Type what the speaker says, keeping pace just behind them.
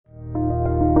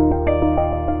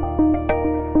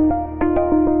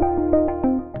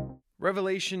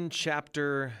Revelation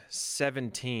chapter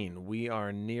 17. We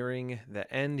are nearing the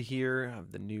end here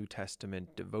of the New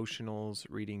Testament devotionals,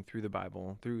 reading through the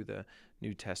Bible, through the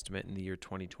New Testament in the year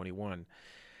 2021.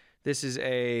 This is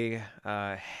a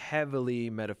heavily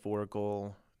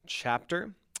metaphorical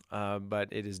chapter, but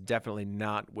it is definitely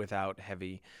not without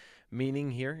heavy meaning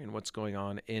here in what's going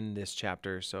on in this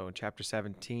chapter. So chapter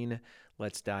 17,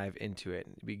 let's dive into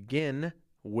it. Begin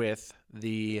with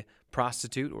the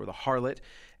prostitute or the harlot.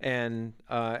 And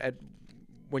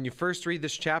when you first read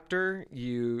this chapter,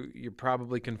 you're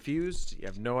probably confused. You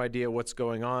have no idea what's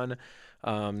going on.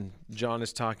 John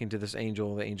is talking to this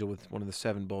angel. The angel with one of the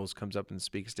seven bowls comes up and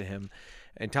speaks to him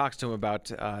and talks to him about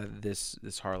this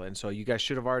harlot. And so you guys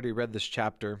should have already read this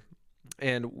chapter.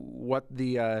 And what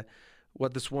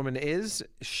this woman is,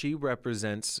 she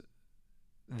represents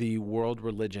the world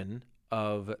religion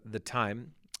of the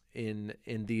time in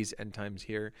these end times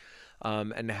here,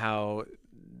 and how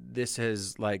this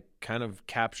has kind of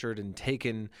captured and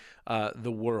taken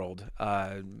the world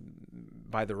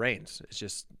by the reins. It's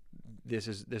just this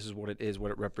is what it is,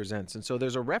 what it represents. And so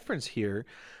there's a reference here.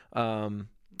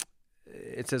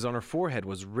 It says, on her forehead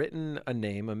was written a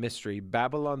name, a mystery,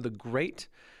 Babylon the Great,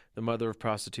 the mother of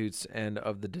prostitutes and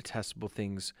of the detestable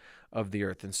things of the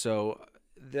earth. And so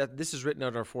that this is written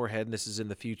on our forehead, and this is in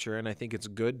the future, and I think it's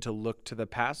good to look to the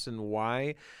past and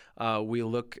why we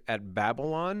look at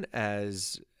Babylon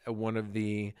as one of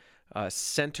the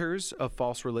centers of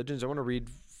false religions. I want to read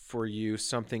for you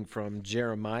something from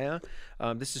Jeremiah.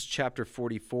 This is chapter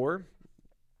 44.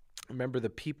 Remember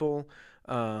the people...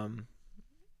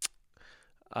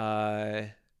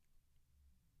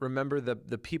 Remember,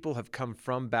 the people have come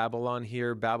from Babylon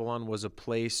here. Babylon was a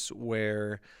place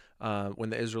where, when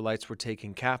the Israelites were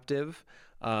taken captive,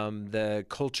 the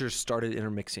cultures started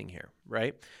intermixing here,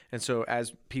 right? And so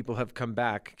as people have come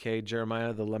back,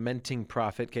 Jeremiah, the lamenting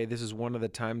prophet, this is one of the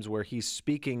times where he's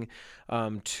speaking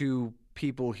to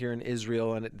people here in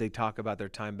Israel, and they talk about their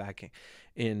time back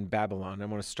in Babylon. I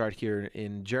want to start here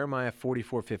in Jeremiah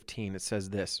 44:15. It says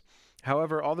this,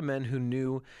 "However, all the men who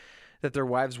knew that their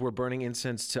wives were burning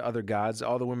incense to other gods,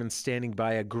 all the women standing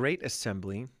by a great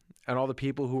assembly, and all the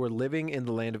people who were living in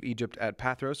the land of Egypt at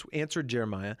Pathros answered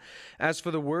Jeremiah, 'As for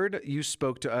the word you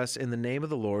spoke to us in the name of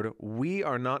the Lord, we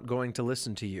are not going to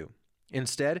listen to you.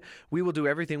 Instead, we will do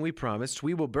everything we promised.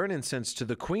 We will burn incense to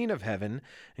the Queen of Heaven.'"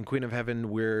 And Queen of Heaven,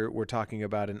 we're talking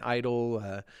about an idol,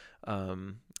 a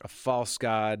false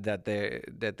god that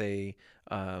they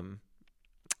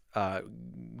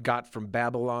got from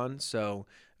Babylon. So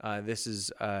this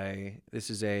is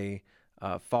a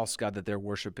false god that they're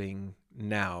worshiping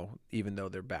now, even though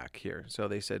they're back here. So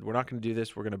they said, "We're not going to do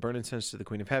this. We're going to burn incense to the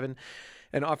Queen of Heaven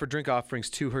and offer drink offerings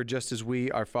to her, just as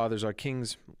we, our fathers, our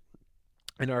kings,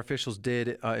 and our officials did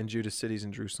in Judah's cities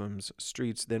and Jerusalem's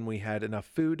streets. Then we had enough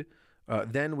food.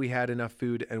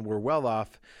 And were well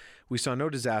off. We saw no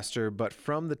disaster, but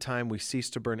from the time we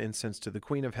ceased to burn incense to the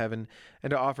Queen of Heaven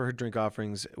and to offer her drink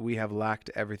offerings, we have lacked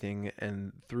everything,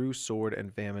 and through sword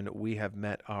and famine we have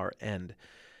met our end."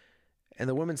 And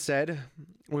the woman said,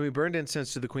 "When we burned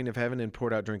incense to the Queen of Heaven and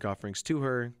poured out drink offerings to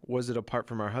her, was it apart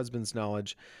from our husband's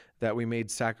knowledge that we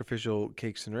made sacrificial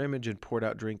cakes in her image and poured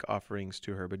out drink offerings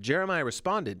to her?" But Jeremiah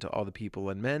responded to all the people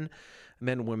and men,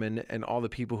 women, and all the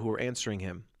people who were answering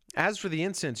him, "As for the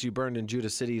incense you burned in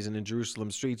Judah's cities and in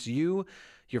Jerusalem's streets, you,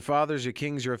 your fathers, your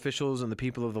kings, your officials, and the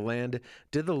people of the land,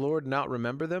 did the Lord not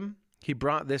remember them? He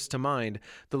brought this to mind.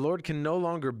 The Lord can no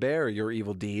longer bear your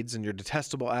evil deeds and your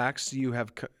detestable acts you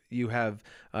have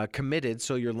committed,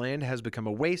 so your land has become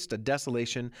a waste, a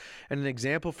desolation, and an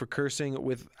example for cursing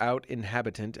without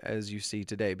inhabitant, as you see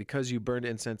today, because you burned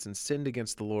incense and sinned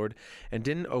against the Lord and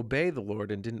didn't obey the Lord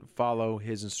and didn't follow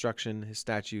his instruction, his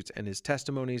statutes, and his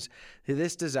testimonies.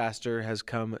 This disaster has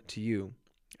come to you,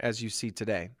 as you see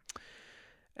today."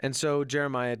 And so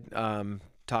Jeremiah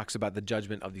talks about the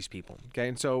judgment of these people.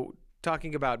 And so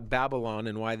talking about Babylon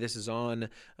and why this is on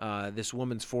this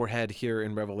woman's forehead here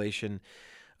in Revelation,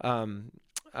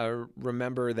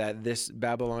 remember that this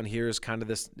Babylon here is kind of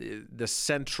the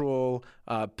central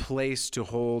place to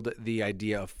hold the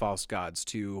idea of false gods,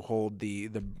 to hold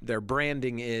their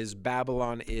branding is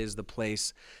Babylon is the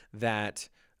place that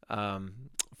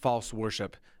false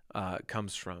worship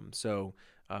comes from. So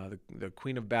the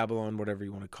Queen of Babylon, whatever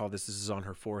you want to call this is on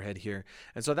her forehead here.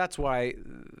 And so that's why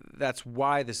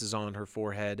this is on her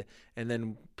forehead. And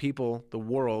then people, the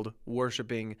world,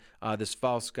 worshiping this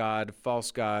false god,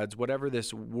 false gods, whatever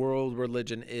this world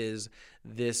religion is,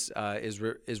 this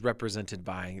is represented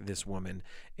by this woman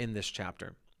in this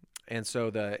chapter. And so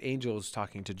the angel is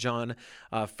talking to John.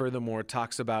 Furthermore,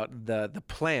 talks about the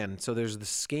plan. So there's the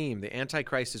scheme. The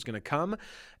Antichrist is going to come,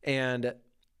 and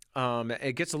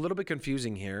it gets a little bit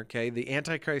confusing here. Okay, the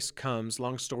Antichrist comes.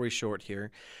 Long story short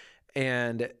here,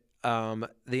 and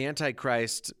the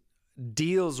Antichrist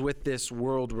deals with this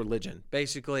world religion.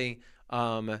 Basically,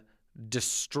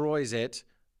 destroys it.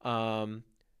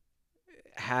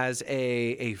 Has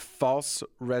a false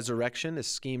resurrection, a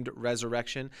schemed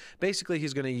resurrection. Basically,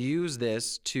 he's going to use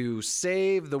this to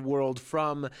save the world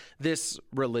from this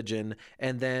religion,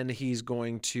 and then he's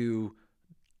going to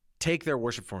take their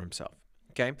worship for himself.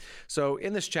 Okay? So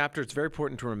in this chapter, it's very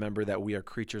important to remember that we are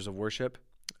creatures of worship.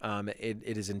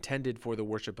 It is intended for the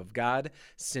worship of God.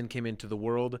 Sin came into the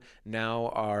world. Now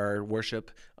our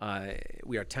worship,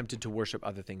 we are tempted to worship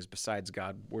other things besides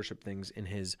God, worship things in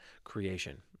his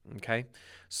creation. Okay?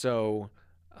 So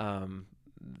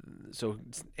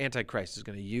Antichrist is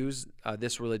going to use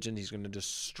this religion. He's going to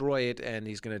destroy it, and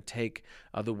he's going to take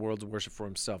the world's worship for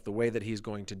himself. The way that he's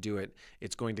going to do it,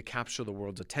 it's going to capture the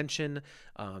world's attention.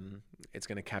 It's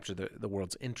going to capture the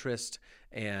world's interest,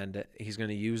 and he's going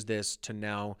to use this to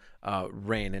now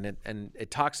reign. And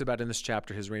it talks about in this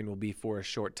chapter, his reign will be for a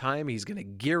short time. He's going to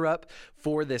gear up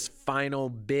for this final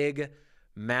big,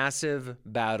 massive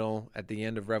battle at the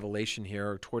end of Revelation here,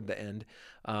 or toward the end.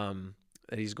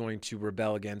 That he's going to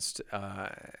rebel against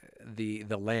the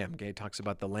Lamb. Okay, it talks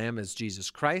about the Lamb as Jesus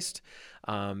Christ,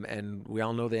 and we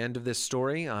all know the end of this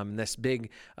story. This big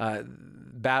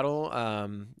battle,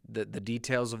 the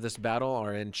details of this battle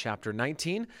are in chapter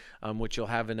 19, which you'll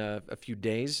have in a few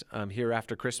days here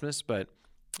after Christmas. But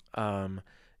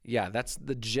yeah, that's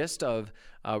the gist of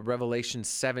Revelation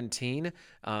 17.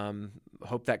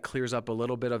 Hope that clears up a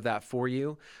little bit of that for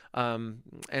you. And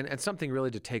something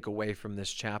really to take away from this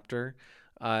chapter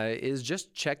is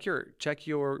just check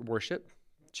your worship,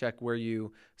 check where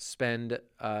you spend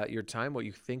your time, what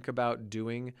you think about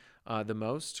doing the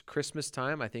most. Christmas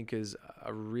time, I think, is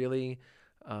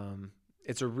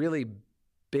it's a really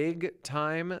big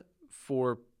time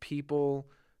for people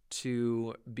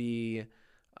to be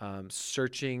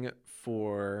searching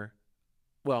for,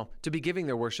 to be giving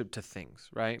their worship to things,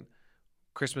 right?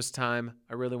 Christmas time,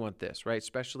 I really want this, right?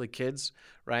 Especially kids,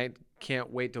 right?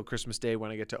 Can't wait till Christmas Day when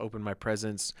I get to open my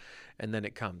presents, and then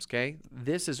it comes, okay?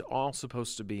 This is all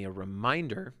supposed to be a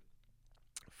reminder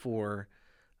for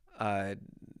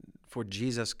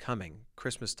Jesus coming,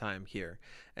 Christmas time here.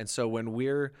 And so when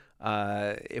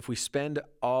if we spend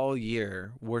all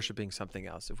year worshiping something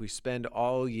else, if we spend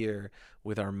all year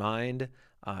with our mind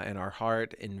and our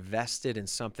heart invested in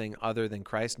something other than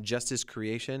Christ, just his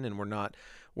creation, and we're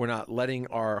not letting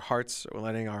our hearts or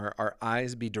letting our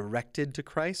eyes be directed to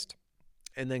Christ,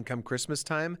 and then come Christmas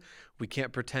time, we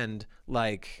can't pretend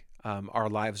like our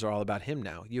lives are all about him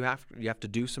now. You have to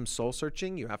do some soul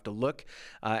searching. You have to look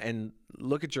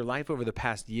at your life over the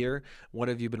past year. What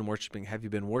have you been worshiping? Have you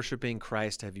been worshiping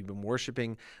Christ? Have you been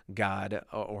worshiping God?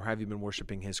 Or have you been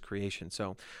worshiping his creation?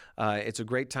 So it's a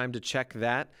great time to check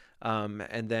that.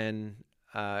 And then,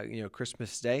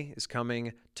 Christmas Day is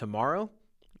coming tomorrow.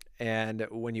 And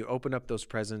when you open up those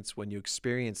presents, when you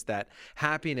experience that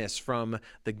happiness from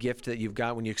the gift that you've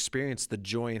got, when you experience the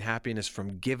joy and happiness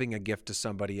from giving a gift to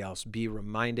somebody else, be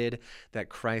reminded that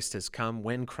Christ has come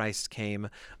when Christ came,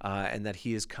 and that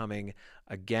he is coming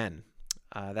again.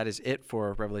 That is it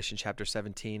for Revelation chapter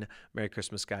 17. Merry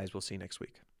Christmas, guys. We'll see you next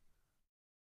week.